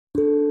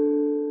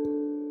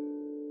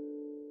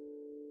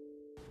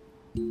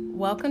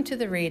Welcome to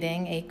the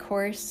reading, A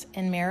Course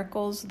in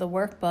Miracles, the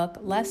Workbook,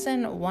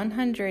 Lesson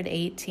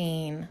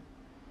 118.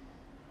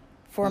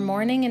 For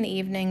Morning and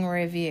Evening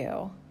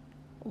Review,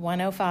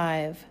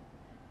 105.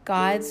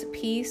 God's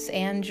peace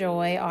and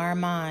joy are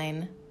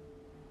mine.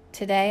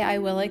 Today I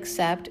will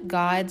accept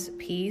God's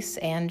peace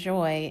and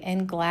joy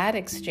in glad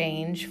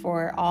exchange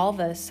for all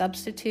the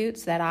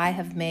substitutes that I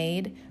have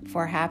made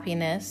for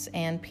happiness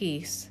and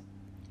peace.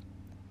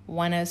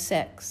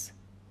 106.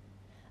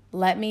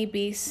 Let me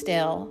be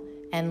still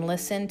and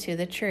listen to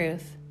the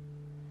truth.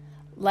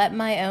 Let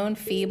my own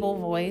feeble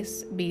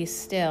voice be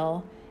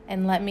still,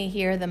 and let me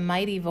hear the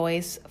mighty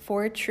voice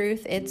for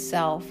truth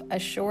itself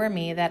assure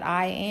me that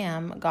I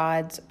am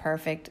God's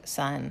perfect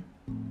Son.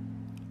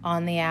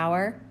 On the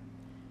hour,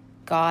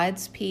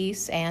 God's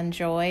peace and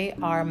joy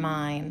are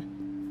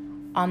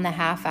mine. On the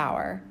half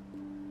hour,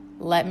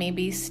 let me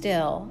be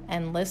still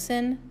and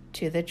listen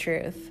to the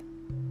truth.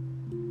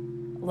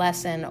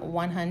 Lesson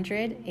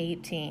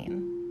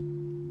 118.